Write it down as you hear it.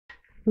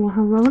Well,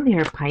 hello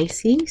there,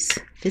 Pisces.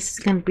 This is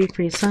going to be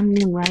for your Sun,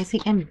 Moon,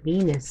 Rising, and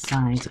Venus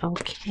signs.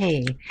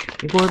 Okay,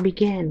 before we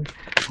begin,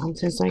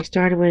 since I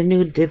started with a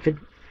new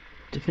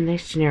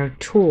definitionary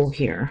tool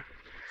here,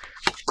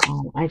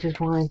 I just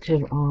wanted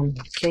to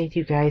say to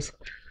you guys,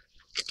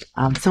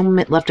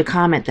 someone left a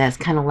comment that's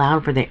kind of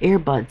loud for their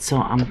earbuds, so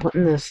I'm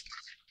putting this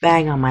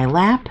bag on my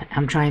lap.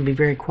 I'm trying to be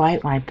very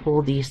quiet when I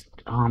pull these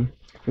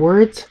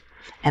words,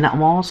 and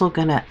I'm also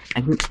going to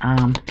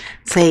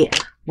say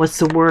what's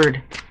the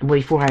word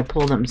before I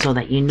pull them so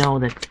that you know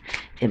that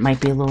it might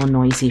be a little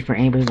noisy for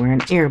anybody wearing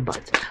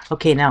earbuds.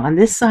 Okay, now on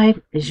this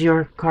side is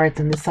your cards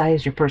and this side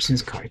is your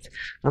person's cards.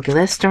 Okay,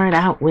 let's start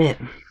out with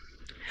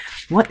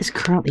what is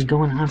currently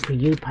going on for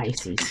you,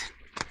 Pisces.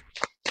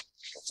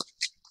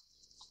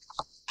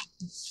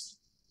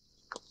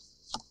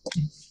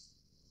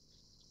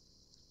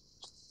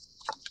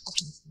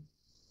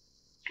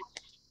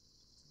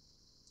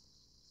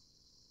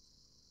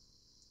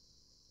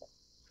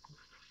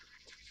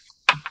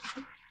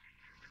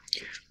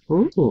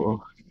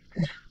 Ooh.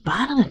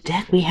 Bottom of the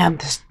deck, we have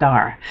the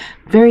Star.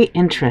 Very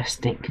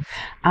interesting.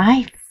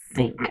 I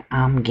think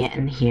I'm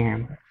getting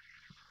here.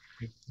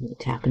 Let me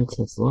tap into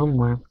this a little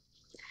more.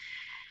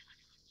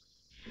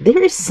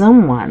 There is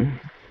someone.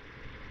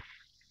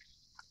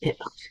 It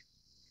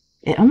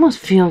almost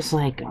feels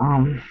like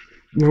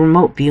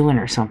remote viewing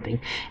or something.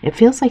 It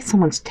feels like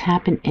someone's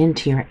tapping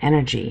into your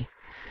energy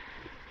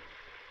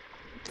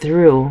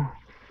through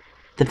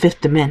the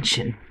fifth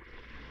dimension.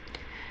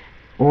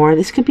 Or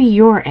this could be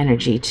your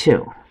energy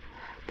too.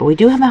 But we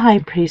do have the High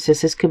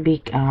Priestess. This could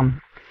be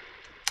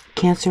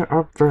Cancer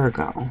or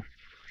Virgo.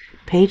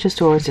 Page of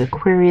Swords,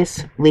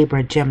 Aquarius,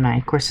 Libra, Gemini.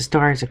 Of course, the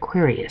star is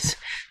Aquarius.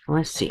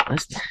 Let's see.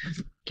 Let's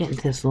get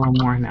into this a little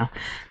more now.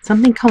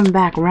 Something coming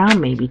back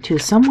around maybe too.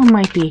 Someone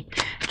might be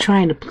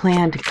trying to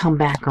plan to come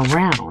back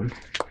around.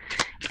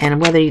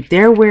 And whether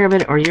they're aware of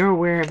it or you're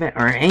aware of it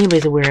or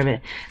anybody's aware of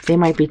it, they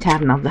might be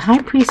tapping off. The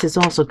High Priestess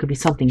also could be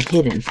something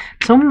hidden.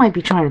 Someone might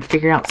be trying to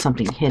figure out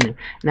something hidden.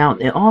 Now,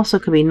 it also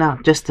could be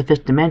not just the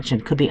fifth dimension.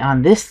 It could be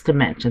on this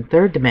dimension,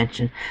 third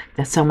dimension,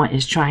 that someone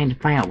is trying to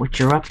find out what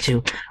you're up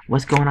to,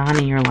 what's going on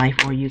in your life,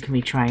 or you can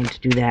be trying to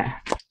do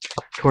that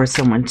towards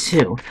someone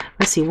too.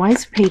 Let's see, why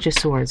is the Page of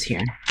Swords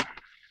here?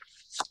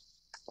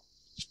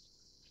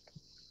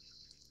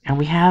 And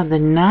we have the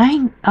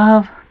Nine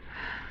of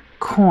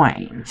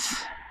Coins.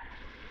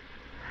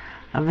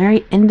 A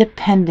very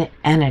independent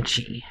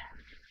energy.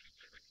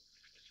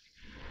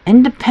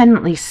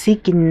 Independently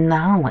seeking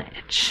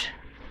knowledge.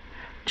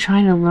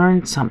 Trying to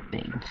learn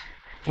something.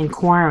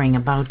 Inquiring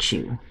about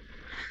you.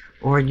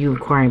 Or you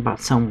inquiring about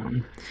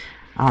someone.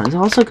 It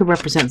also could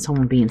represent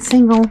someone being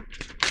single.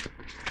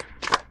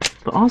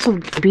 But also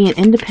being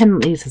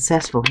independently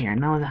successful here.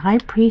 Now the High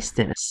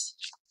Priestess.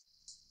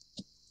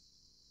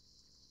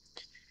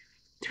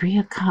 Three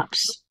of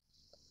Cups.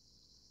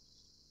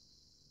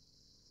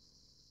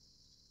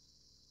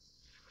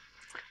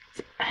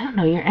 I don't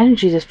know, your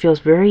energy just feels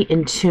very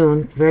in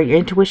tune, your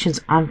intuition's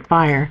on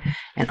fire,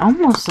 and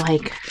almost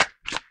like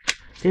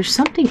there's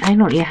something, I don't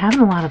know, you're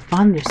having a lot of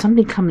fun, there's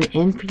something coming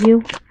in for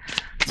you,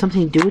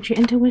 something to do with your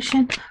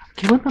intuition.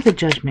 Okay, what about the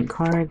Judgment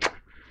card?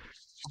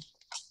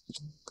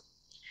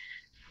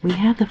 We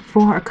have the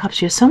Four of Cups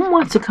here. Someone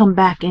wants to come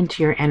back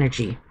into your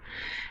energy,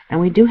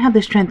 and we do have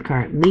the Strength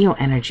card, Leo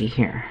energy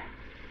here.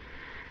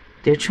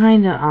 They're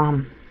trying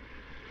to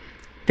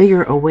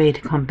figure a way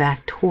to come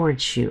back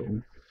towards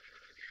you.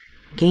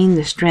 Gain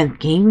the strength,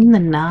 gain the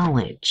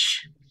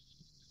knowledge.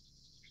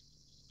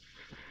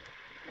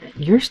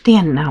 You're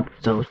standing out,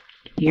 though.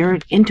 Your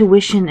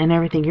intuition and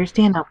everything, you're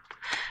standing up.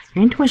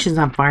 Your intuition's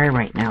on fire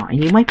right now,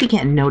 and you might be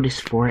getting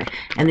noticed for it.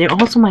 And there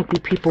also might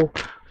be people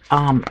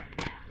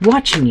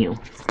watching you.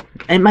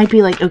 It might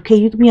be like, okay,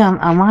 you could be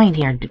online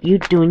here, you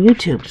doing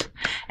YouTubes,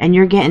 and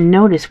you're getting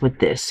noticed with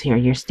this here.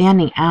 You're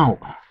standing out.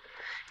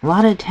 A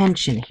lot of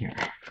attention here.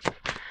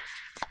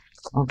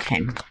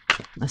 Okay,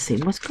 let's see.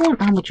 What's going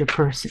on with your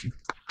person?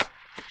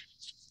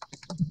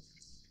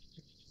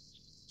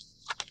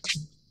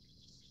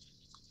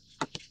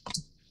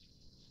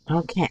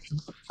 Okay,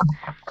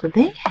 so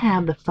they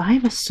have the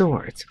Five of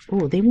Swords.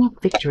 Oh, they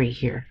want victory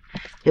here.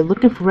 They're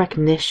looking for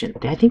recognition.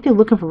 I think they're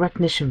looking for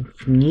recognition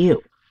from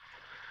you.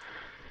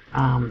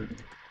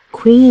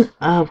 Queen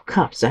of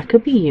Cups. That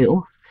could be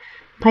you.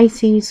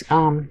 Pisces,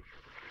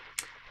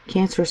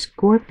 Cancer,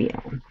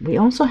 Scorpio. We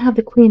also have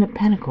the Queen of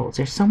Pentacles.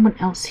 There's someone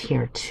else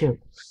here too.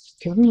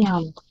 Give me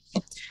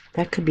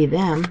that could be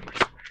them.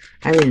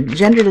 I mean,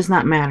 gender does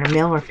not matter,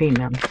 male or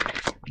female.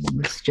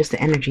 It's just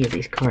the energy of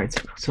these cards.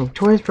 So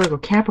Taurus, Virgo,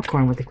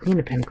 Capricorn with the Queen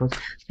of Pentacles.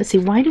 Let's see,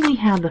 why do we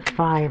have the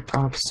Five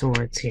of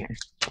Swords here?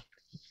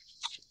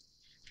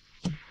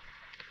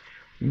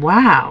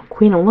 Wow,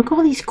 Queen, look at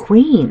all these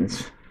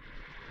queens.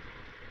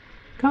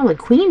 Look at all the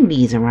queen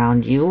bees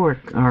around you, or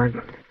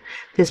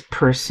this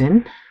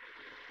person.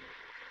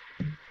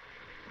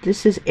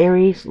 This is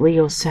Aries,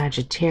 Leo,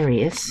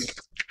 Sagittarius.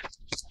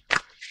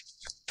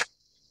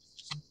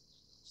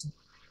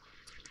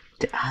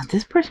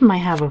 This person might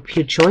have a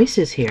few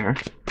choices here.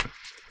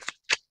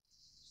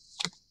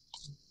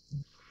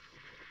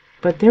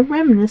 But they're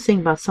reminiscing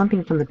about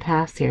something from the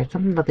past here.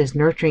 Something about this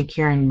nurturing,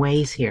 caring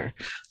ways here.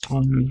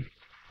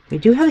 We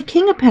do have the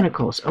King of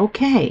Pentacles.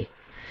 Okay.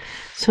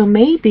 So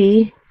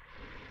maybe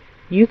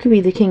you could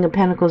be the King of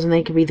Pentacles and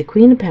they could be the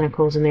Queen of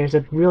Pentacles, and there's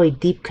a really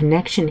deep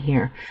connection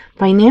here.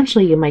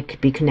 Financially, you might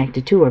be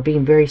connected too, or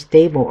being very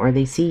stable, or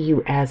they see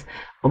you as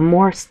a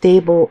more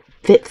stable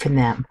fit for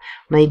them.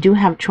 They do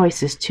have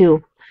choices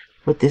too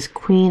with this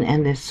Queen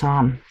and this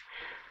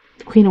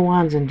Queen of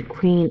Wands and the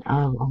Queen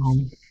of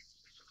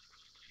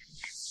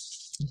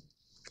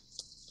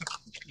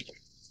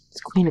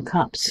Queen of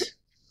Cups.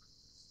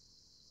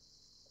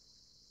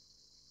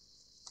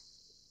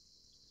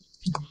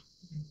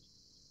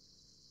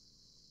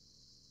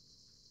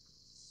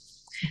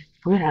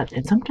 Weird.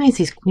 And sometimes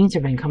these queens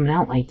have been coming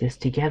out like this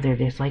together.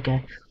 There's like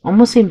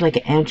almost seems like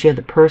an energy of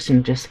the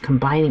person just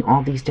combining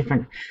all these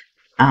different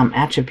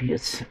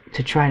attributes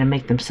to try to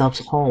make themselves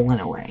whole in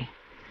a way.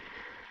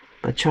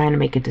 But trying to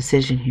make a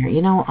decision here.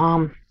 You know,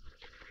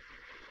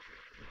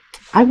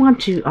 I want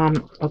to,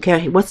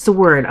 okay, what's the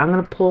word? I'm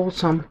going to pull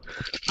some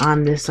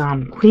on this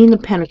Queen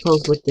of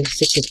Pentacles with the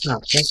Six of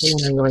Cups. That's the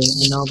one I really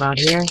want to know about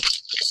here.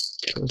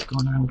 What's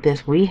going on with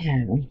this? We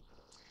have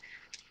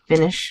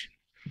finish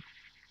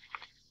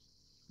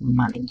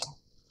money.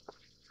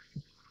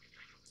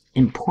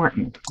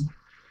 Important.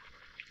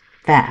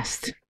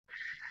 Fast.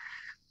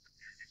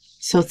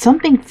 So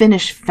something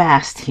finished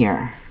fast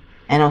here.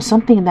 And it was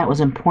something that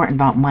was important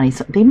about money.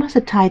 So they must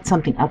have tied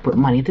something up with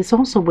money. This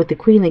also with the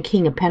Queen and the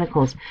King of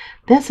Pentacles.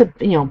 That's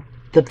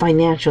the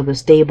financial, the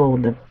stable,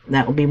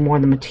 that will be more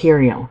the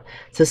material.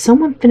 So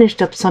someone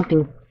finished up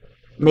something,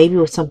 maybe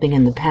with something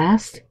in the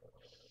past,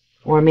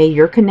 or maybe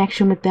your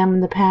connection with them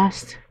in the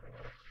past.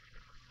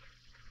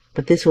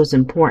 But this was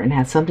important. It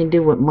had something to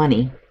do with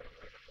money.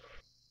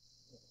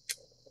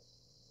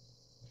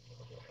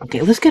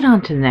 Okay, let's get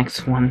on to the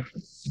next one.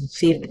 Let's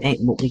see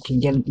if we can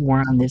get more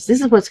on this. This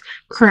is what's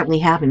currently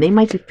happening. They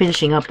might be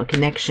finishing up a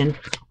connection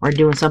or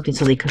doing something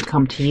so they could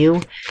come to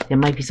you. It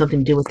might be something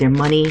to do with their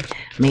money.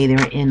 Maybe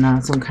they're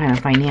in some kind of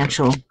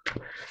financial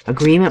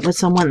agreement with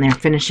someone and they're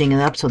finishing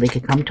it up so they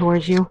could come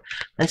towards you.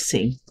 Let's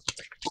see.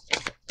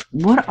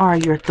 What are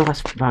your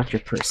thoughts about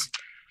your person?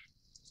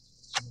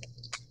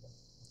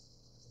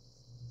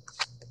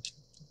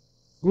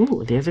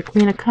 Ooh, there's a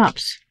Queen of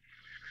Cups.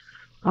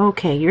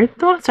 Okay, your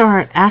thoughts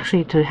are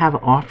actually to have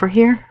an offer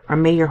here, or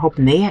maybe you're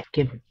hoping they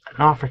give an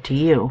offer to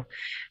you.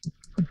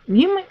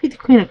 You might be the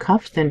Queen of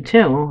Cups then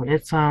too.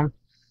 It's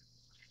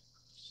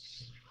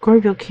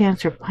Scorpio,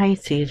 Cancer,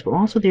 Pisces, but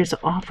also there's an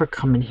offer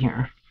coming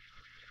here.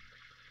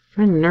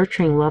 Very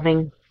nurturing,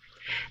 loving.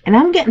 And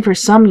I'm getting for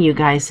some of you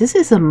guys, this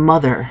is a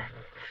mother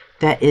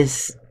that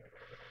is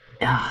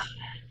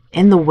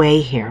in the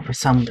way here for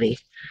somebody.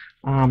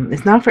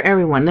 It's not for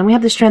everyone. Then we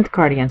have the Strength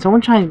card again. Someone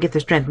trying to get the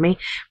Strength.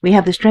 We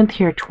have the Strength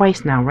here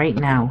twice now, right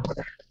now.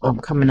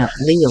 Coming up.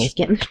 Leo is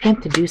getting the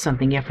Strength to do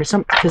something. Yeah, for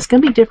some, it's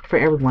going to be different for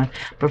everyone.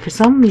 But for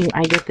some of you,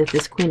 I get that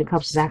this Queen of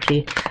Cups is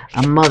actually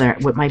a mother.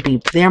 What might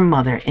be their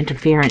mother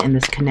interfering in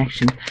this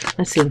connection.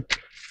 Let's see.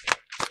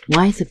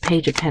 Why is the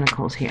Page of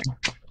Pentacles here?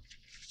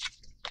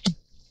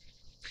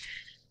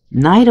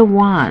 Knight of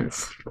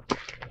Wands.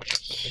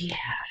 Yeah.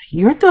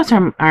 Your thoughts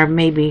are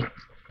maybe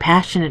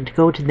passionate to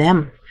go to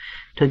them,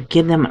 to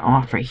give them an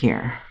offer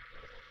here.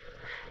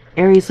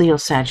 Aries, Leo,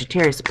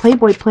 Sagittarius. The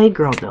Playboy,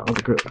 Playgirl, though, of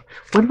the group.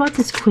 What about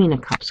this Queen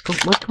of Cups?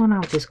 What's going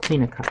on with this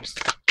Queen of Cups?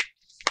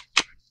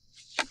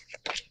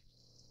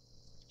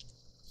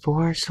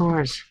 Four of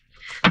Swords.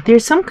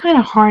 There's some kind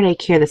of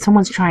heartache here that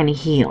someone's trying to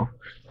heal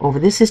over.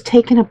 This is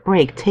taking a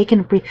break, taking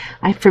a break.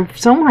 For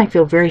someone, I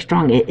feel very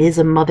strong. It is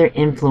a mother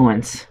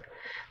influence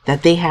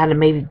that they had to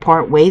maybe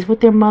part ways with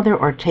their mother,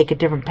 or take a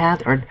different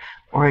path,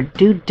 or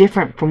do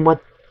different from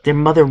what their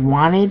mother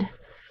wanted,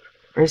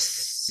 or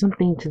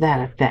something to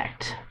that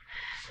effect.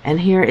 And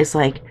here is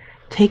like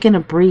taking a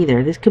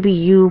breather. This could be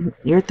you.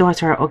 Your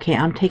thoughts are, okay,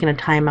 I'm taking a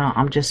time out.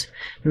 I'm just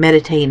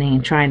meditating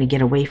and trying to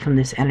get away from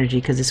this energy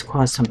because this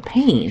caused some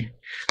pain.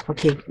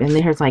 Okay, and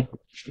there's like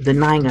the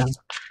Nine of.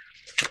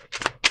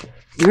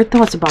 Your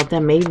thoughts about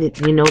them, maybe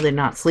they're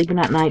not sleeping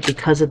at night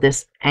because of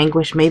this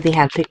anguish. Maybe they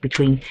had to pick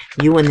between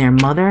you and their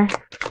mother.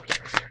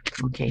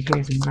 Okay,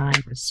 here's a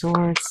Nine of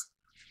Swords.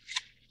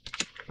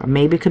 Or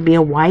maybe it could be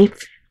a wife.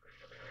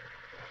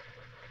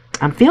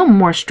 I'm feeling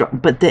more strong,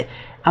 but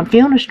I'm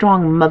feeling a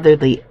strong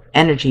motherly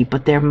energy,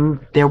 but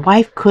their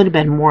wife could have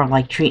been more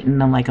like treating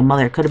them like a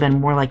mother. It could have been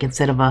more like,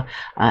 instead of a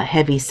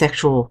heavy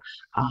sexual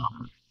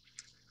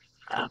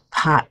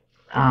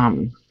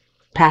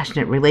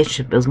passionate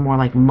relationship, it was more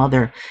like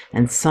mother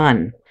and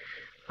son.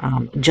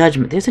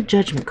 Judgment. There's a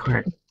Judgment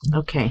card.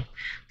 Okay,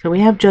 so we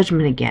have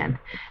Judgment again,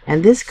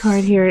 and this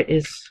card here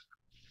is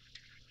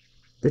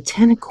the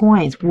Ten of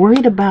Coins.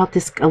 Worried about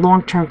this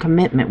long-term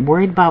commitment,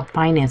 worried about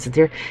finances.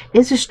 There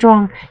is a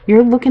strong,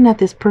 you're looking at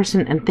this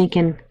person and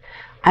thinking,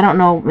 I don't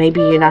know, maybe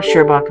you're not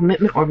sure about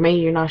commitment, or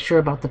maybe you're not sure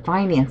about the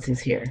finances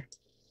here.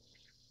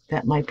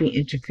 That might be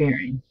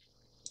interfering.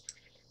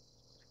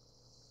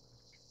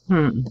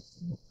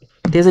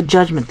 There's a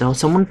judgment though.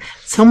 Someone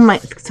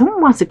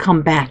wants to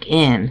come back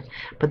in,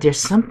 but there's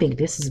something.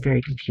 This is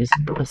very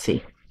confusing. But let's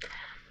see.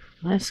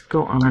 Let's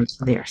go on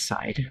to their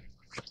side.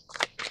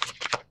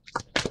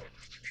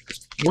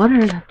 What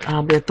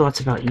are their thoughts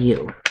about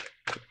you?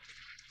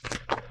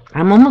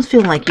 I'm almost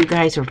feeling like you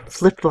guys are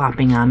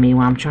flip-flopping on me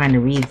while I'm trying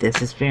to read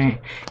this.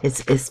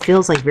 It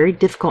feels like very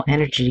difficult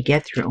energy to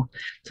get through.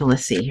 So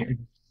let's see here.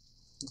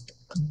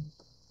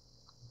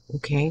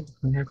 Okay,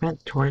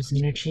 prevalent, Taurus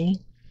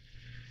energy.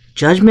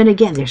 Judgment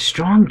again. There's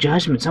strong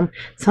judgment.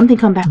 Something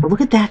come back. But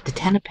look at that, the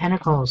Ten of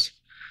Pentacles.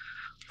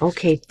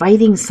 Okay,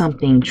 fighting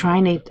something,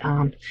 trying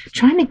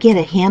to get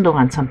a handle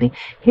on something.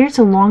 Here's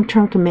a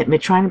long-term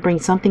commitment, trying to bring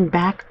something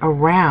back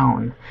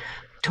around.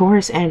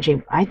 Taurus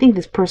energy. I think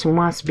this person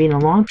wants to be in a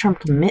long-term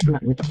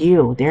commitment with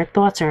you. Their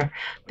thoughts are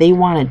they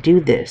want to do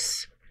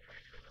this.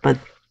 But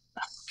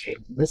okay,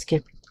 let's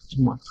get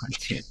some more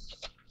cards here.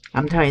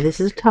 I'm telling you, this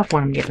is a tough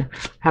one.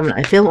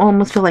 I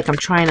almost feel like I'm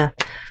trying to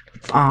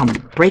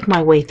break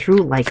my way through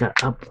like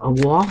a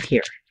wall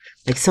here.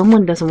 Like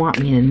someone doesn't want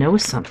me to know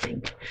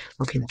something.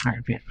 Okay, the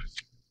Hierophant.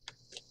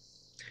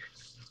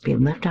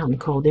 Being left out in the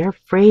cold. They're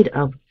afraid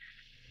of...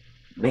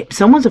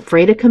 Someone's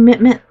afraid of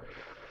commitment.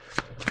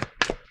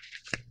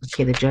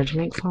 Okay, the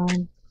Judgment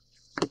card.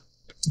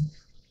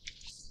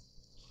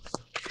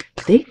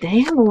 They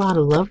have a lot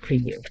of love for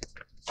you.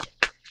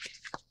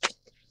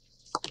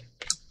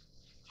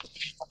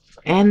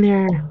 And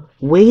they're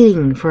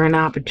waiting for an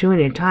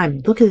opportunity of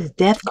time. Look at the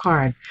Death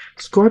card.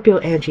 Scorpio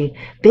energy.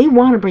 They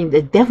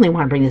definitely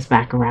want to bring this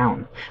back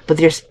around. But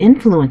there's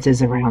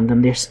influences around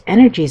them. There's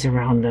energies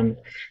around them.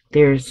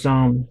 There's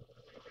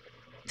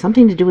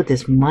something to do with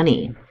this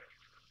money.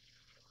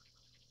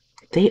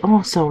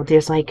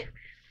 There's like,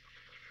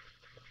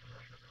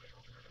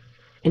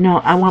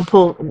 I want to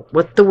pull,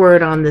 what's the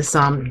word on this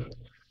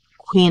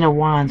Queen of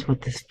Wands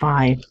with this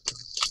 5?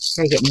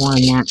 Gotta get more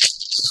on that.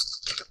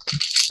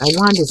 I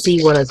wanted to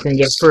see what I was going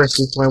to get first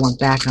before I went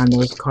back on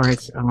those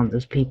cards,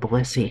 those people.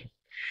 Let's see.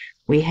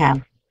 We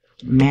have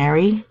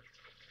marry,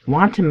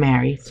 want to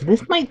marry. So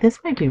this might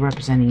be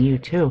representing you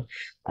too.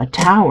 A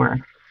Tower.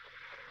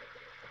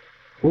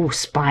 Ooh,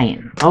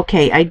 spying.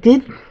 Okay,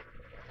 you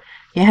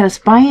had a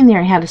spy in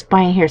there, you had a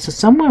spy in here. So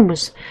someone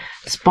was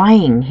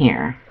spying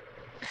here.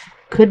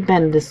 Could have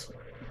been this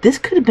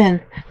could have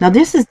been, now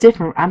this is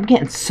different. I'm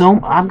getting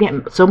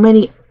so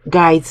many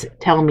guides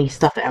telling me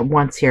stuff at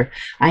once here.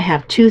 I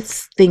have two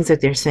things that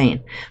they're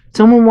saying.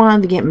 Someone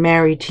wanted to get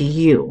married to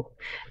you,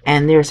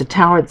 and there's a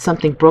tower that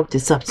something broke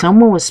this up.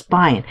 Someone was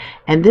spying,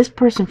 and this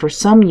person for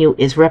some of you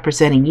is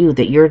representing you,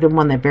 that you're the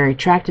one they're very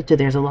attracted to.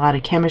 There's a lot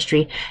of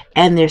chemistry,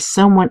 and there's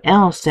someone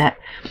else that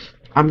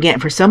I'm getting.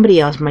 For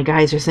somebody else, my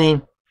guys are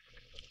saying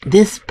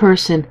this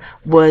person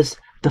was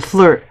the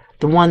flirt,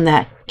 the one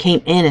that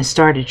came in and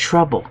started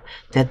trouble,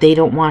 that they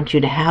don't want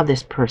you to have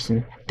this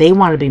person. They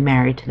want to be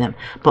married to them.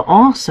 But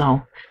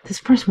also,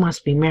 this person wants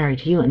to be married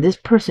to you, and this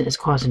person is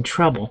causing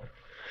trouble.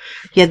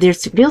 Yeah,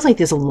 feels like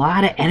there's a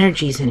lot of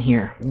energies in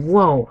here.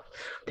 Whoa.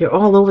 They're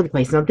all over the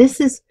place. Now,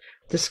 this is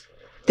this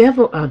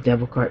devil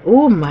card.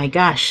 Oh, my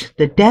gosh.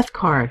 The Death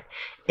card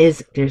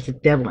there's a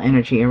devil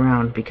energy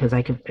around, because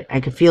I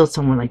could feel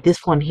someone like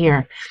this one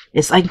here.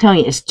 I'm telling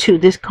you, it's two.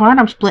 This card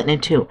I'm splitting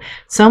in two.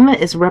 Some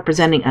is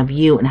representing of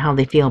you and how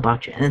they feel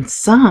about you, and then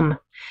some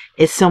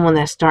is someone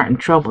that's starting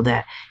trouble,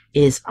 that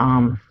is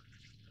not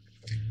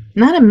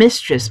a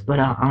mistress, but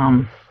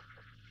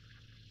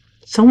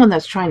someone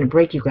that's trying to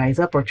break you guys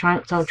up, or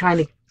trying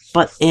to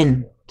butt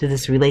in to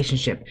this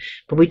relationship.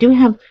 But we do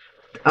have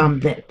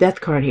the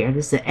Death card here.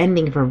 This is the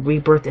ending of a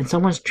rebirth, and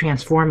someone's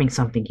transforming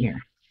something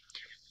here.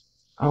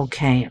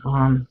 Okay,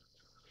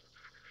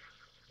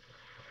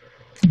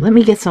 let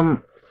me get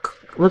some,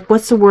 look,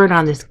 what's the word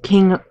on this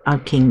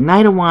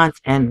Knight of Wands,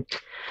 and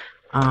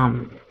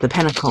the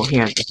Pentacle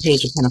here, the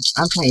Page of Pentacles.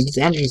 I'm telling you, this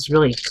energy is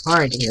really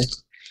hard here.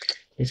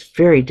 It's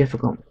very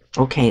difficult.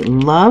 Okay,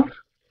 love,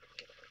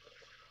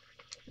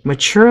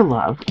 mature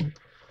love.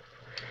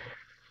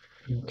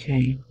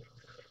 Okay,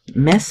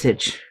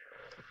 message,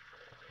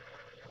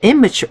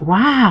 immature.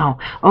 Wow.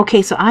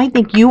 Okay, so I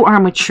think you are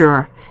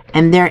mature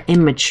and they're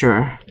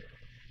immature,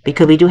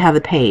 because we do have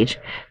the Page.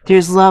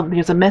 There's love.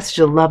 There's a message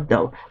of love,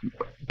 though,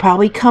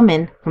 probably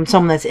coming from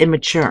someone that's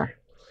immature.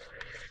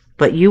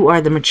 But you are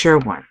the mature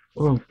one.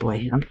 Oh,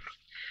 boy.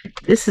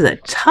 This is a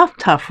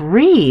tough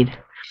read.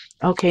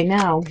 Okay,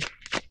 now,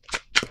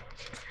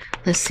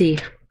 let's see.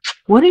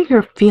 What are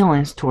your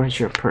feelings towards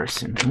your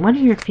person? What are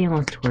your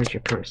feelings towards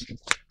your person?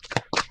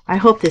 I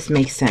hope this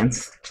makes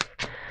sense.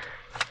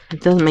 It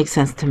doesn't make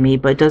sense to me,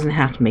 but it doesn't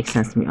have to make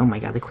sense to me. Oh, my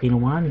God, the Queen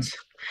of Wands.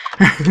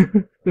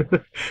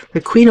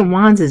 The Queen of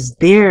Wands is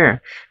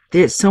there.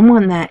 There's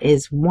someone that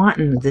is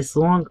wanting this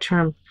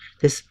long-term,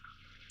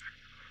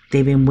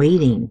 they've been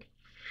waiting.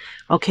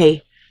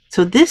 Okay,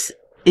 so this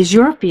is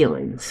your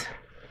feelings.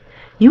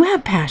 You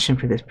have passion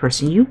for this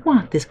person. You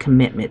want this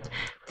commitment.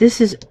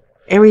 This is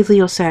Aries,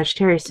 Leo,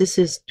 Sagittarius. This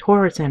is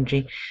Taurus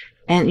energy.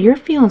 And your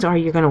feelings are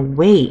you're going to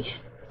wait.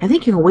 I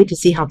think you're going to wait to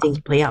see how things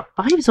play out.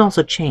 5 is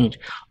also change.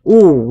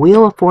 Ooh,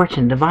 Wheel of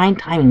Fortune, divine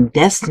timing,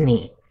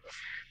 destiny.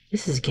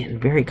 This is getting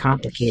very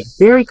complicated.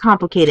 Very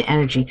complicated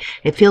energy.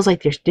 It feels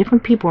like there's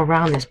different people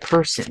around this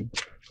person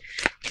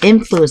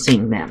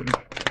influencing them.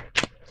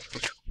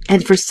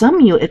 And for some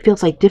of you, it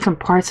feels like different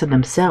parts of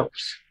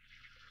themselves.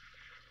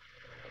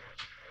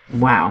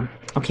 Wow.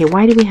 Okay,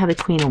 why do we have the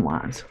Queen of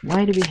Wands?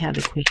 Why do we have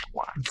the Queen of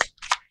Wands?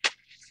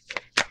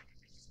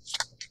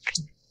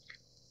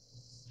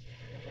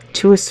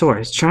 Two of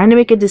Swords. Trying to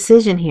make a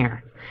decision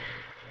here.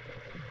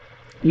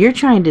 You're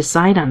trying to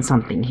decide on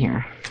something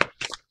here.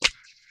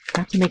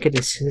 Have to make a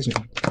decision.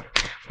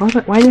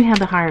 Why do we have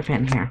the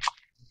Hierophant here?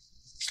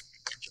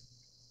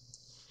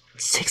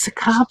 Six of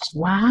Cups.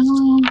 Wow.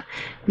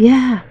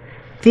 Yeah.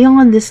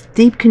 Feeling this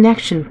deep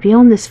connection.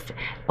 Feeling this.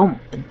 Oh,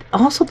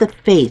 also the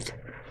faith.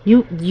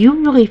 You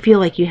really feel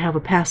like you have a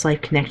past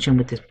life connection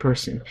with this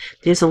person.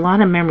 There's a lot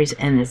of memories,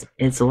 and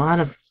it's a lot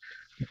of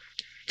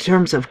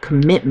terms of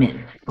commitment.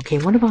 Okay,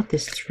 what about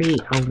this Three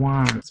of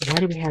Wands? Why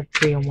do we have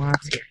Three of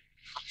Wands here?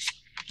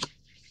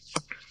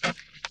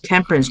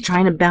 Temperance,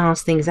 trying to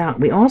balance things out.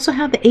 We also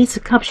have the Ace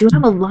of Cups. You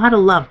have a lot of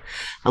love.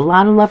 A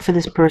lot of love for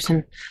this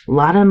person. A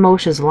lot of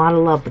emotions, a lot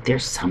of love, but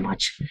there's so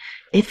much.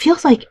 It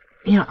feels like,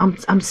 you know,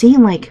 I'm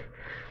seeing like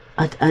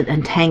an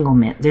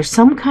entanglement. There's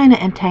some kind of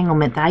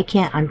entanglement that I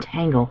can't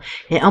untangle.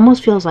 It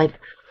almost feels like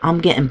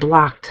I'm getting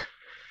blocked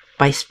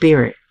by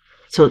spirit.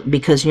 So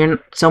because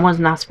someone's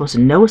not supposed to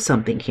know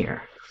something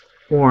here,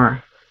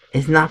 or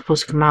it's not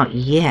supposed to come out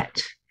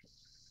yet.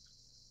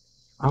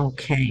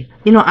 Okay.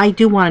 You know, I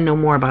do want to know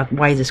more about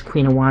why is this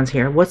Queen of Wands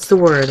here. What's the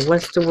word?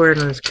 What's the word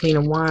on this Queen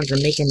of Wands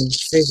and making a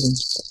decision?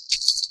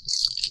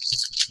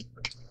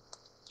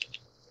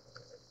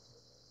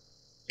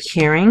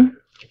 Caring.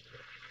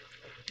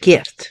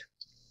 Gift.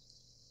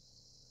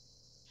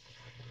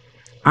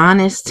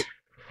 Honest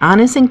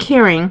and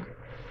caring.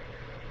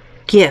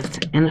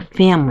 Gift and a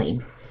family.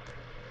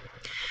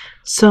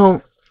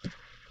 So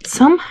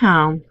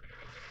somehow,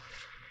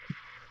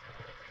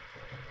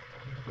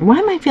 why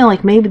am I feeling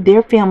like maybe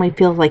their family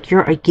feels like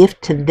you're a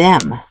gift to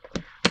them?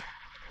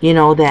 You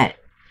know, that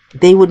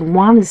they would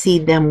want to see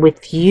them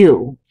with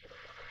you.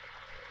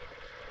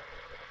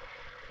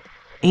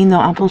 You know,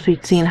 I'm supposed to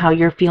be seeing how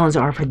your feelings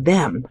are for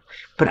them,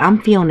 but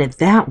I'm feeling it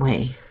that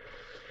way.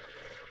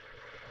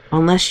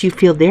 Unless you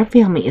feel their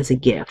family is a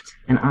gift.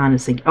 And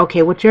honestly,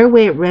 okay, whichever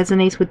way it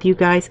resonates with you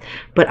guys,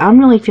 but I'm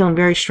really feeling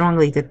very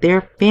strongly that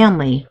their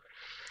family,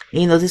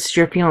 you know, this is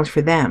your feelings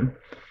for them,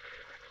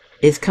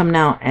 is coming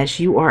out as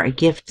you are a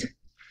gift,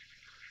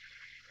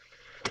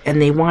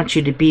 and they want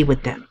you to be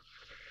with them,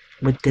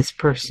 with this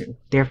person.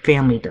 Their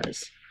family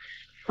does.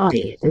 Oh,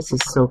 this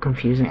is so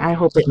confusing. I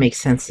hope it makes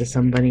sense to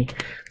somebody.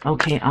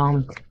 Okay,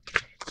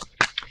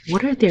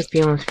 what are their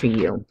feelings for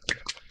you?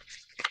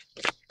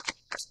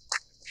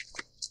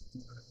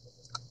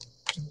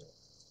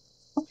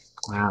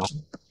 Wow.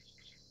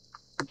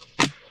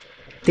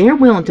 They're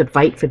willing to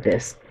fight for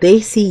this. They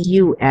see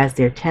you as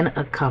their Ten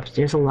of Cups.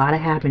 There's a lot of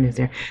happiness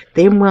there.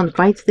 They're willing to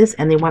fight for this,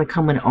 and they want to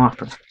come with an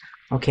offer.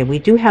 Okay, we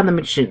do have them.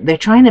 They're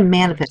trying to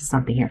manifest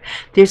something here.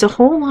 There's a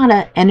whole lot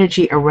of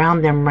energy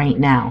around them right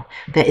now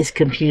that is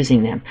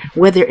confusing them.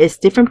 Whether it's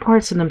different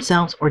parts of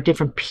themselves or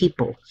different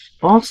people.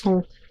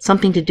 Also,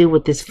 something to do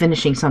with this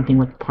finishing something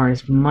with part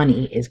as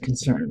money is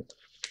concerned.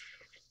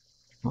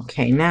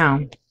 Okay, now,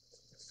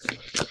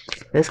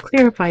 let's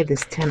clarify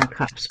this Ten of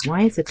Cups.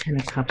 Why is the Ten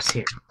of Cups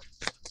here?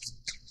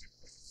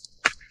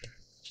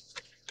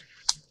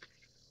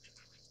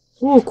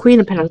 Oh, Queen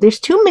of Pentacles. There's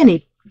too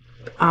many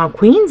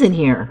queens in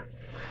here.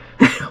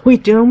 We're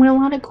doing with a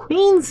lot of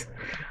queens.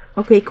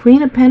 Okay,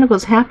 Queen of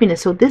Pentacles,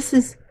 happiness. So this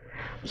is,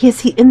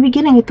 yes, in the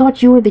beginning I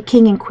thought you were the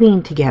king and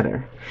queen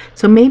together.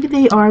 So maybe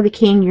they are the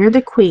king, you're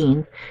the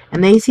queen,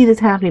 and they see this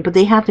happening, but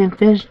they have to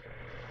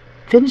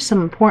finish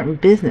some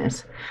important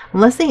business.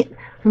 Unless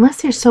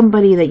there's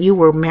somebody that you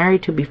were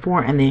married to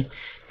before, and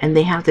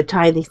they have to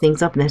tie these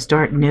things up and then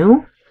start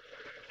new.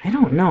 I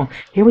don't know.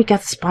 Here we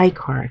got the Spy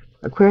card.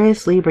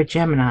 Aquarius, Libra,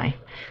 Gemini.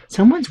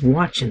 Someone's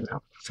watching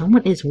though.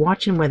 Someone is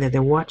watching, whether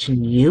they're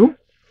watching you,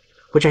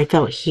 which I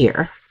felt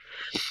here.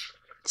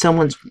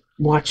 Someone's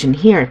watching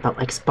here. I felt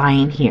like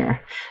spying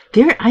here.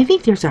 I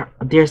think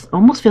there's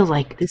almost feels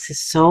like this is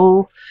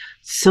so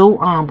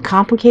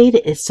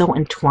complicated. It's so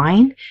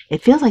entwined.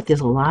 It feels like there's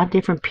a lot of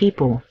different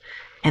people,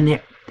 and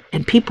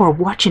people are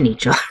watching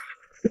each other.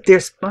 They're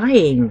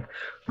spying.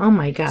 Oh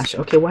my gosh.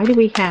 Okay, why do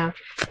we have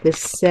this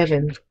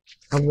Seven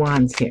of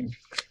Wands here?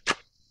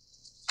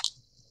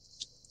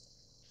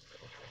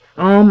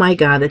 Oh my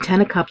God, the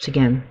Ten of Cups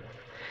again.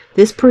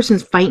 This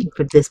person's fighting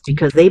for this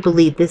because they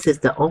believe this is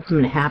the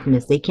ultimate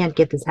happiness. They can't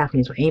get this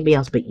happiness for anybody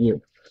else but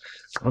you.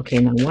 Okay,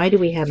 now why do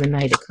we have the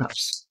Knight of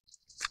Cups?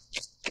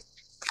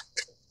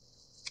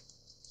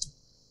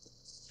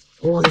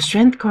 Oh, the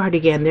Strength card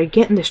again. They're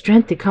getting the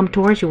strength to come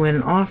towards you with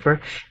an offer.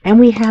 And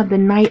we have the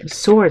Knight of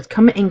Swords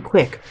coming in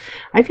quick.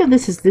 I feel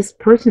this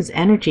person's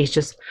energy is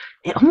just,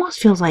 it almost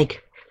feels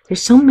like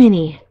there's so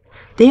many.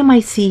 They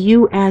might see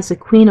you as the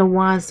Queen of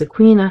Wands, the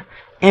Queen of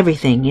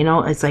everything, you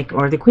know. It's like,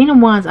 or the Queen of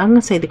Wands. I'm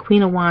going to say the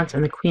Queen of Wands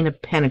and the Queen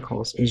of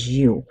Pentacles is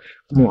you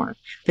more.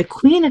 The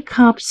Queen of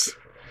Cups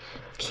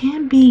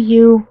can be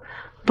you,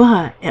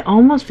 but it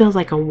almost feels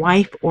like a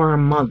wife or a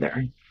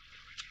mother.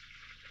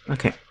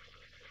 Okay,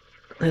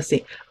 let's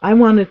see. I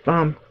want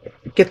to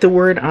get the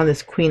word on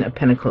this Queen of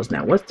Pentacles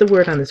now. What's the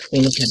word on this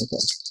Queen of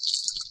Pentacles?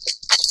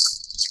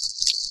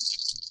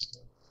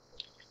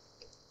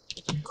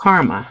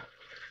 Karma.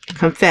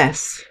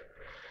 Confess.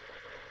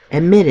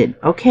 Admitted.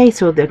 Okay,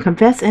 so the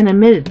confess and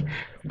admitted.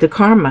 The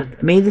karma.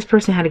 Maybe this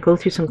person had to go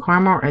through some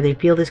karma, or they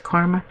feel this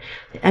karma.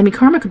 I mean,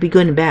 karma could be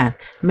good and bad.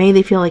 Maybe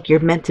they feel like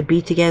you're meant to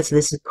be together, so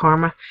this is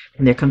karma,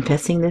 and they're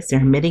confessing this, they're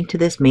admitting to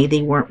this. Maybe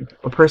they weren't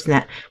a person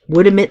that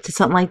would admit to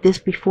something like this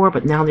before,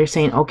 but now they're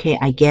saying, okay,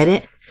 I get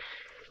it.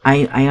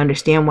 I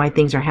understand why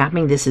things are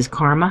happening. This is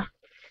karma.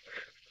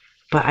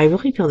 But I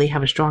really feel they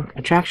have a strong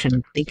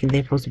attraction, thinking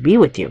they're supposed to be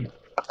with you.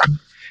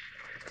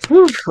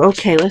 Whew,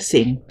 okay, let's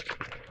see.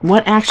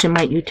 What action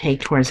might you take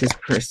towards this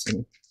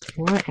person?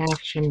 What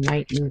action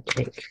might you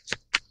take?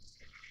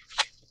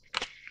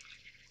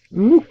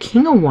 Ooh,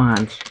 King of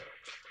Wands.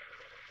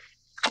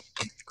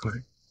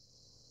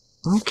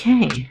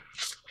 Okay.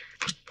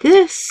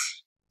 This.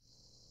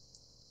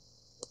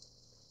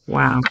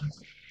 Wow.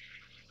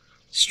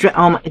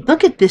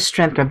 Look at this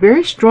strength card.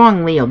 Very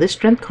strong, Leo. This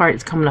strength card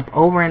is coming up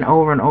over and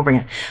over and over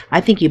again.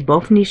 I think you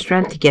both need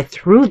strength to get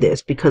through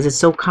this because it's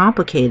so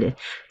complicated,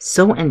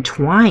 so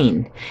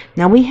entwined.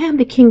 Now we have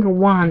the King of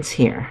Wands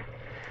here.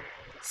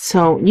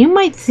 So you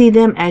might see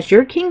them as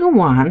your King of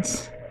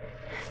Wands.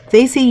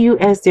 They see you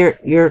as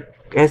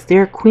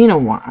their Queen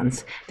of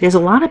Wands. There's a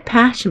lot of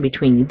passion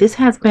between you. This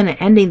has been an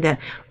ending that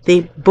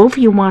both of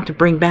you want to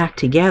bring back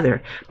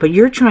together, but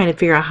you're trying to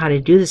figure out how to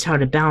do this, how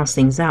to balance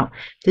things out.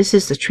 This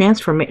is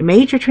the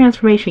major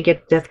transformation. You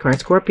get the Death card,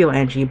 Scorpio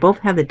energy. You both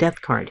have the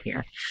Death card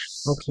here.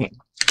 Okay.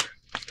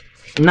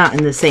 Not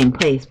in the same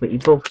place, but you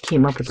both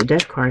came up with the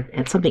Death card,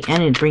 and something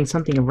ended, bring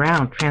something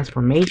around,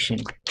 transformation.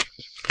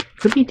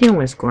 Could be dealing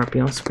with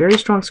Scorpio. It's very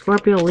strong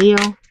Scorpio, Leo.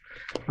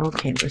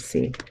 Okay, let's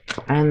see.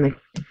 And the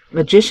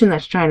Magician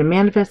that's trying to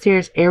manifest here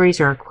is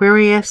Aries or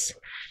Aquarius.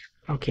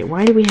 Okay,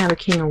 why do we have a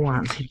King of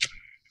Wands?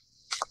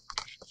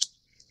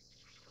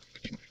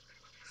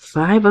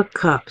 Five of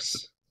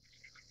Cups.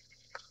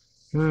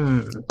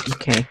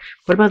 Okay.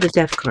 What about the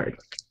Death card?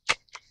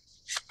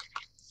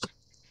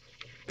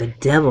 The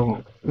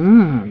Devil.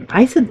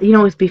 I said, you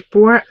know, it's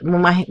before,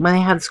 when I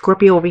had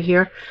Scorpio over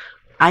here,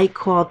 I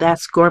called that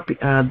Scorpio,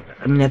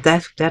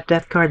 that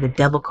Death card, the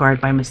Devil card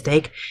by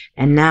mistake.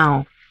 And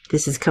now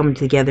this is coming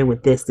together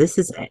with this. This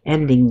is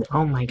ending.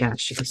 Oh my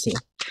gosh, you can see.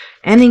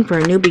 Ending for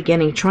a new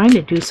beginning, trying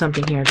to do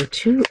something here. The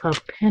Two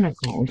of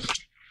Pentacles.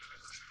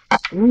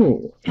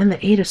 Ooh, and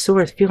the Eight of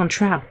Swords, feeling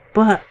trapped.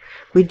 But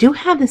we do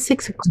have the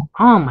Six of...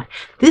 Oh my,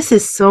 this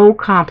is so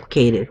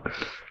complicated.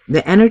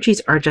 The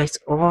energies are just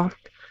all...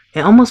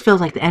 It almost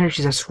feels like the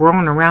energies are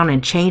swirling around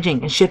and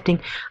changing and shifting.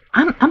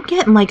 I'm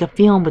getting like a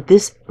feeling with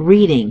this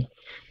reading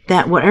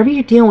that whatever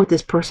you're dealing with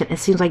this person, it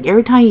seems like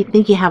every time you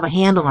think you have a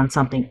handle on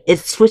something, it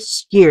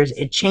switches gears,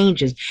 it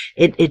changes.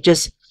 It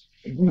just...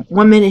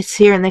 1 minute it's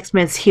here, and the next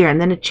minute it's here,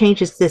 and then it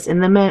changes this,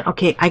 and then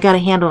okay, I got a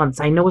handle on this,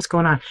 I know what's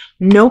going on.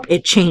 Nope,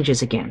 it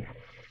changes again.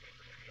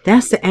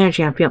 That's the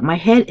energy I feel. My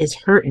head is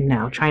hurting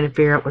now trying to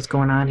figure out what's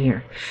going on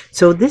here.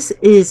 So this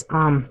is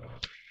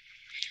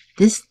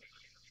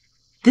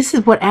this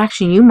is what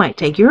action you might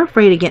take. You're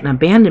afraid of getting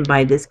abandoned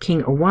by this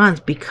King of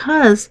Wands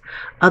because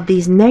of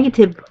these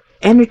negative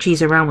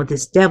energies around with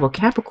this Devil,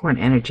 Capricorn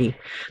energy.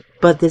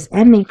 But this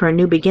ending for a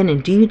new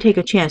beginning, do you take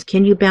a chance?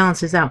 Can you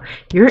balance this out?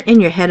 You're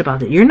in your head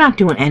about it. You're not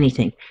doing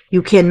anything.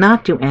 You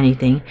cannot do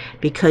anything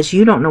because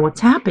you don't know what's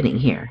happening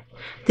here.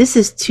 This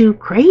is too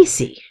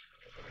crazy.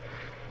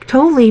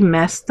 Totally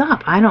messed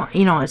up. I don't,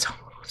 you know, it's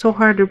so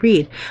hard to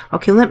read.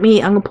 Okay, I'm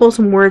going to pull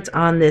some words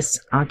on this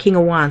King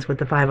of Wands with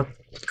the Five of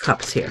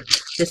Cups here.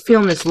 Just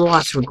feeling this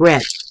loss,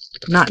 regret,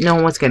 not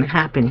knowing what's going to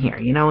happen here.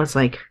 You know, it's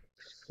like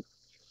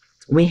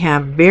we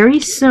have very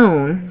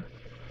soon...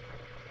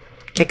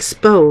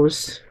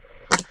 Expose.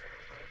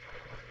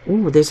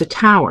 Ooh, there's a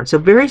tower. So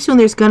very soon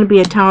there's going to be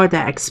a tower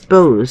that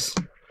expose.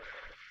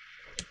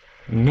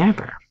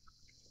 Never.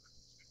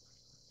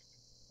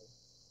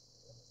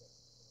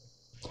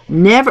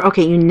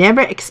 Okay, you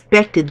never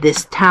expected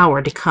this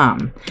tower to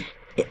come.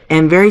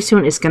 And very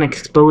soon it's going to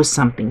expose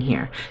something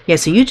here. Yeah,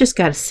 so you just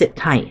got to sit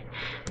tight.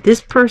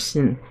 This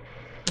person,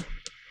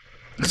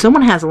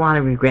 someone has a lot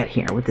of regret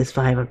here with this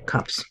Five of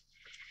Cups.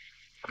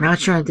 Not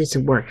sure if this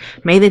will work.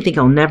 Maybe they think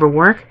it'll never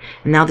work.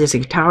 And now there's a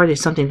tower. There's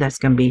something that's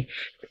going to be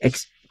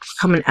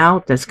coming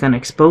out that's going to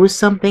expose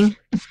something.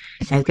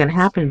 And it's going to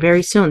happen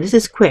very soon. This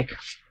is quick.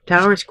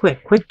 Tower is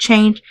quick. Quick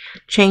change.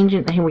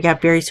 Changing. And we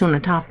got very soon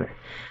on top of it.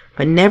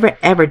 But never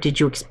ever did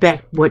you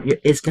expect what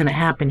is going to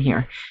happen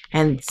here.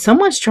 And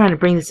someone's trying to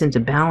bring this into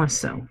balance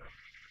though.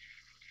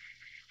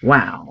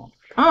 Wow.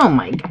 Oh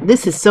my God.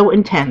 This is so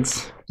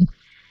intense.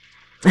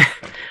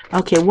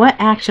 Okay, what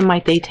action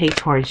might they take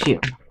towards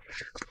you?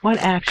 What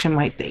action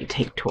might they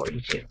take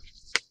towards you?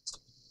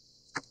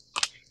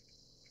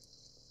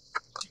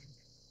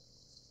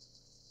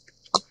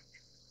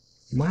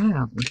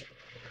 Wow.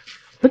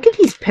 Look at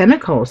these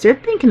pentacles. They're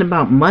thinking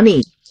about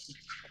money.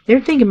 They're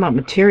thinking about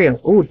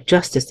material. Oh,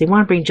 justice. They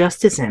want to bring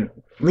justice in.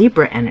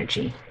 Libra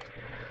energy.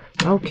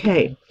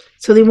 Okay.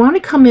 So they want to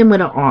come in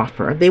with an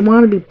offer. They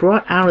want to be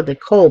brought out of the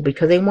cold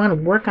because they want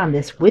to work on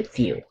this with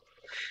you.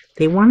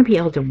 They want to be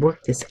able to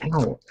work this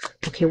out.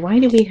 Okay, why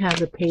do we have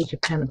the Page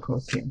of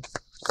Pentacles here?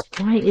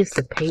 Why is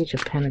the Page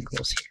of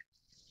Pentacles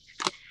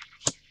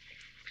here?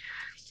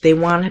 They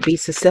want to be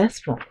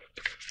successful.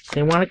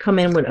 They want to come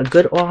in with a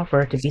good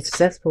offer to be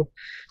successful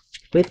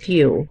with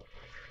you.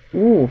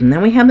 Ooh, and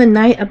then we have the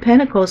Knight of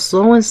Pentacles,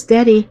 slow and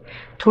steady.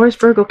 Taurus,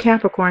 Virgo,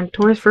 Capricorn.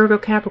 Taurus, Virgo,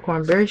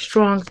 Capricorn. Very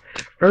strong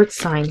earth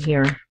sign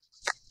here.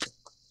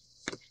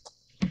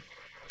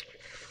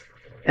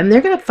 And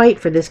they're going to fight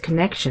for this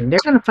connection.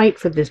 They're going to fight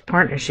for this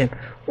partnership.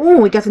 Ooh,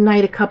 we got the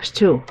Knight of Cups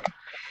too.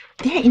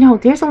 There, you know,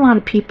 there's a lot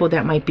of people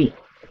that might be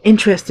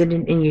interested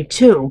in you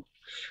too.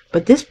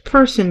 But this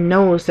person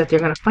knows that they're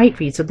going to fight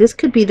for you. So this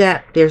could be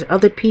that there's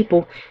other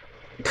people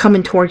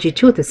coming towards you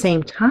too at the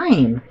same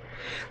time.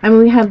 I mean,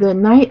 we have the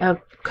Knight of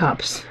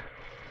Cups.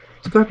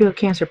 Scorpio,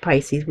 Cancer,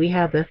 Pisces. We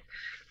have the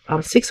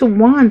Six of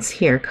Wands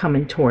here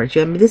coming towards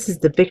you. I mean, this is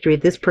the victory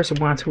this person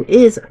wants, who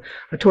is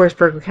a Taurus,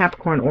 Virgo,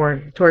 Capricorn,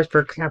 or Taurus,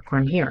 Virgo,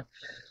 Capricorn here.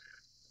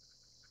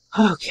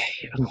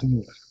 Okay.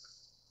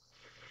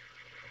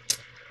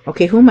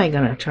 Okay, who am I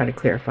going to try to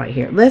clarify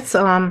here? Let's,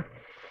 I'm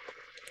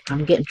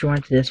getting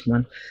drawn to this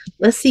one.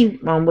 Let's see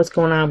what's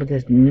going on with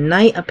this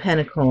Knight of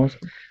Pentacles,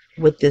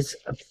 with this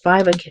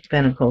Five of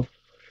Pentacles,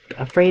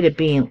 afraid of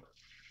being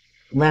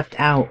left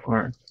out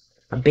or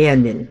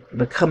abandoned,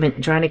 but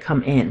trying to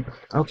come in.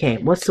 Okay,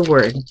 what's the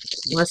word?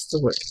 What's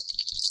the word?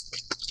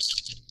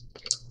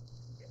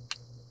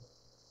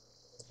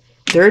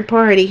 Third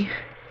party.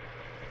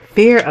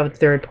 Fear of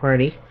third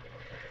party.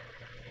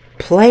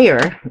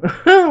 Player.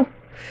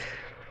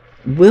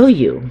 Will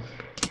you?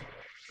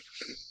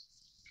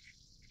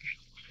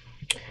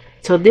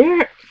 So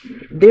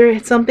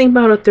there's something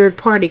about a third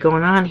party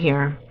going on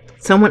here.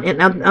 Someone,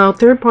 and a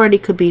third party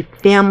could be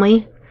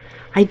family.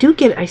 I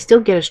still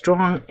get a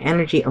strong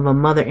energy of a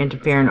mother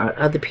interfering or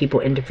other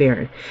people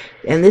interfering.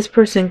 And this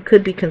person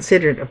could be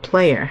considered a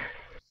player.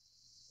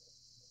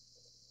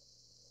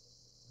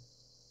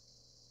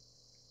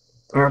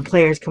 Or a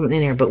player is coming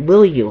in here. But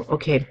will you?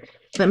 Okay,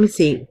 let me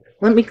see.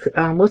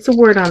 What's the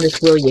word on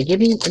this will you? Give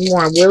me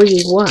more. Will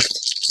you what?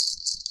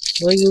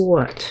 Will you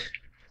what?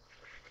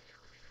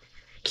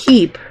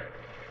 Keep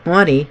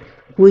money.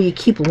 Will you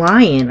keep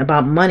lying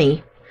about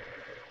money?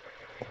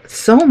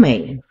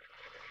 Soulmate.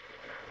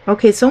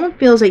 Okay, someone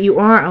feels that you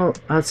are a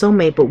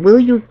soulmate, but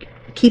will you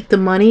keep the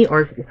money,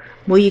 or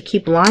will you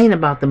keep lying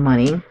about the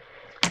money?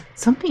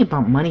 Something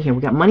about money here. We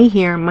got money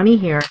here, money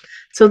here.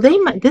 So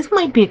this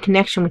might be a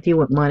connection with you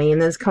with money, and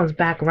this comes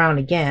back around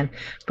again.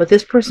 But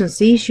this person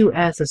sees you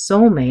as a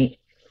soulmate.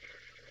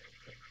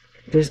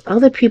 There's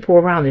other people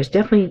around. There's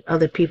definitely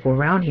other people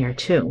around here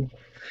too.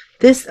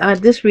 This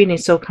reading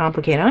is so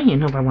complicated. I don't even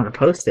know if I want to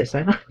post this.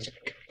 I don't.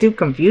 Too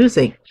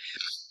confusing.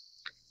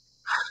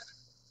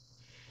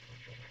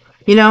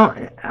 You know,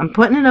 I'm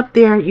putting it up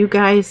there, you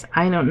guys.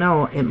 I don't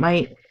know.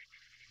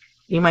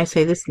 You might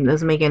say this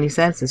doesn't make any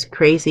sense. It's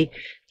crazy.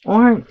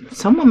 Or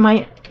someone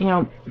might,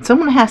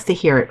 someone has to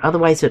hear it.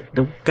 Otherwise,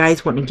 the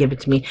guys wouldn't give it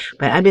to me.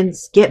 But I've been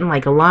getting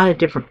like a lot of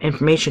different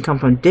information come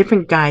from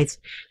different guys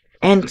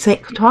and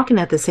talking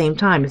at the same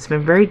time. It's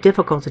been very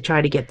difficult to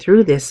try to get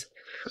through this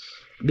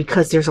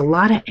because there's a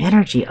lot of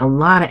energy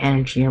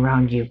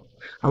around you.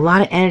 A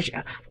lot of energy,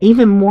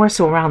 even more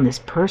so around this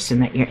person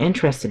that you're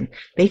interested in.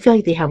 They feel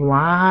like they have a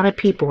lot of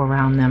people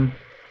around them.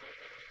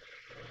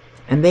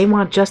 And they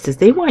want justice.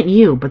 They want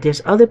you, but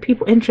there's other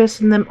people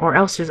interested in them, or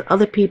else there's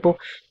other people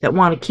that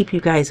want to keep you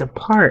guys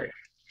apart.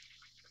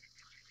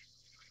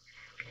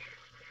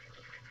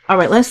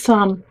 Alright, let's,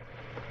 what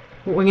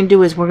we're going to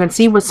do is we're going to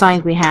see what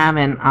signs we have,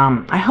 and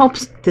I hope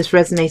this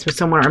resonates with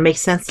someone, or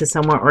makes sense to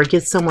someone, or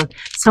gives someone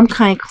some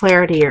kind of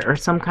clarity, or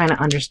some kind of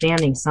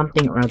understanding,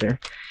 something or other.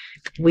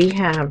 We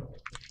have,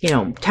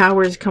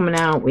 towers coming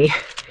out. We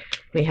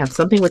have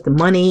something with the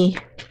money,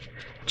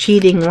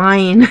 cheating,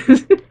 lying.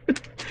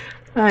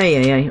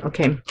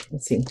 Okay,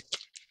 let's see.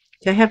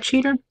 Did I have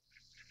cheater?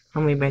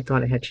 Oh, maybe I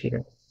thought I had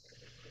cheater.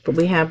 But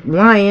we have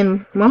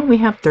lying. Well, we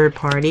have third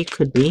party.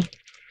 Could be.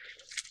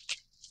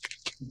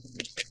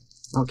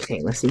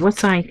 Okay, let's see. What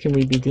sign can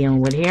we be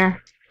dealing with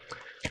here?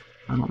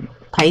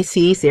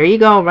 Pisces. There you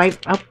go. Right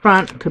up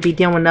front. Could be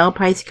dealing with no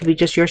Pisces. Could be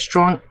just your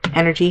strong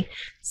energy.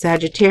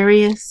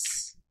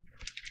 Sagittarius.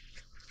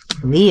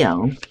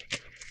 Leo.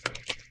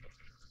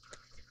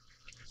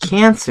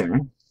 Cancer.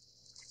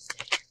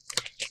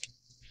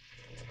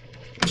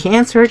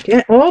 Cancer.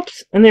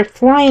 Oops. And they're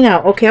flying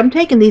out. Okay, I'm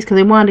taking these because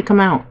they wanted to come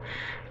out.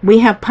 We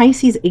have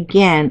Pisces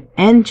again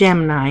and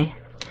Gemini.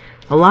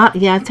 A lot.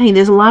 Yeah, I'm telling you,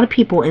 there's a lot of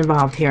people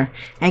involved here.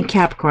 And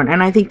Capricorn.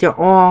 And I think they're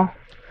all...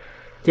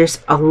 There's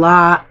a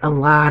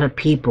lot of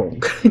people.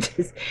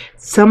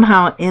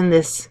 Somehow in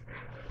this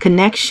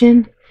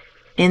connection,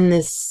 in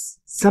this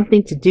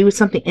something to do,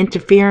 something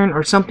interfering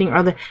or something or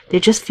other,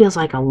 there just feels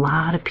like a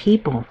lot of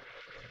people.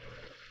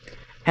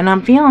 And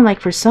I'm feeling like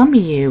for some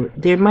of you,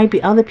 there might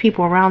be other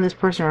people around this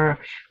person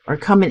or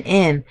coming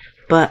in,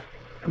 but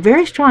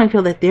very strong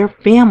feel that their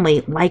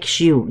family likes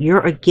you.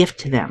 You're a gift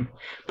to them.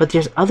 But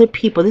there's other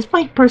people. This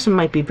person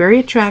might be very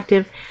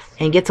attractive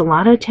and gets a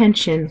lot of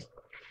attention,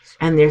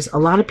 and there's a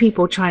lot of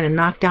people trying to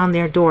knock down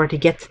their door to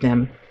get to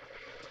them.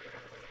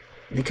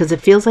 Because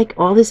it feels like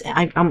all this,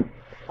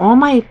 all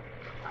my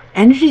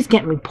energy's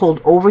getting me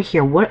pulled over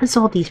here. What is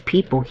all these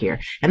people here?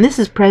 And this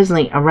is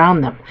presently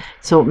around them.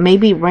 So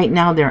maybe right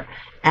now they're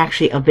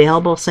actually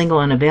available, single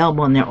and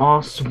available, and they're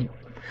all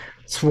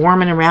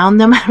swarming around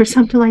them or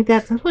something like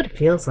that. That's what it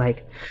feels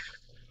like.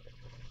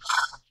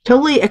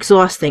 Totally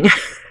exhausting.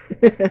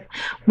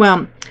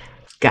 Well,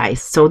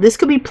 guys, so this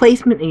could be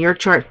placement in your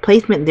chart,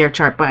 placement in their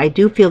chart, but I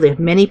do feel there's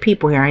many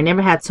people here. I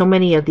never had so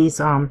many of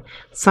these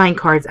sign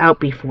cards out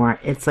before.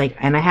 It's like,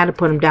 and I had to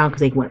put them down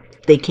because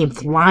they came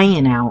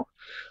flying out,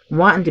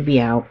 wanting to be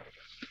out.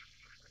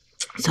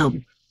 So,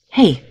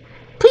 hey,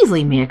 please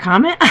leave me a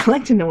comment. I'd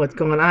like to know what's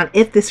going on.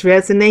 If this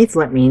resonates,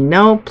 let me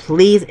know,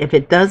 please. If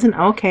it doesn't,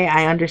 okay,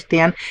 I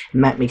understand.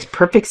 And that makes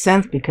perfect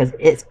sense because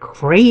it's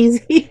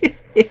crazy.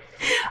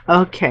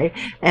 Okay,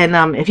 and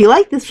if you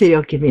like this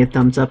video, give me a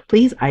thumbs up,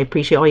 please. I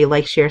appreciate all your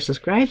likes, share,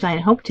 subscribes. I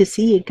hope to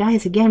see you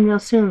guys again real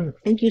soon.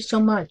 Thank you so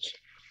much.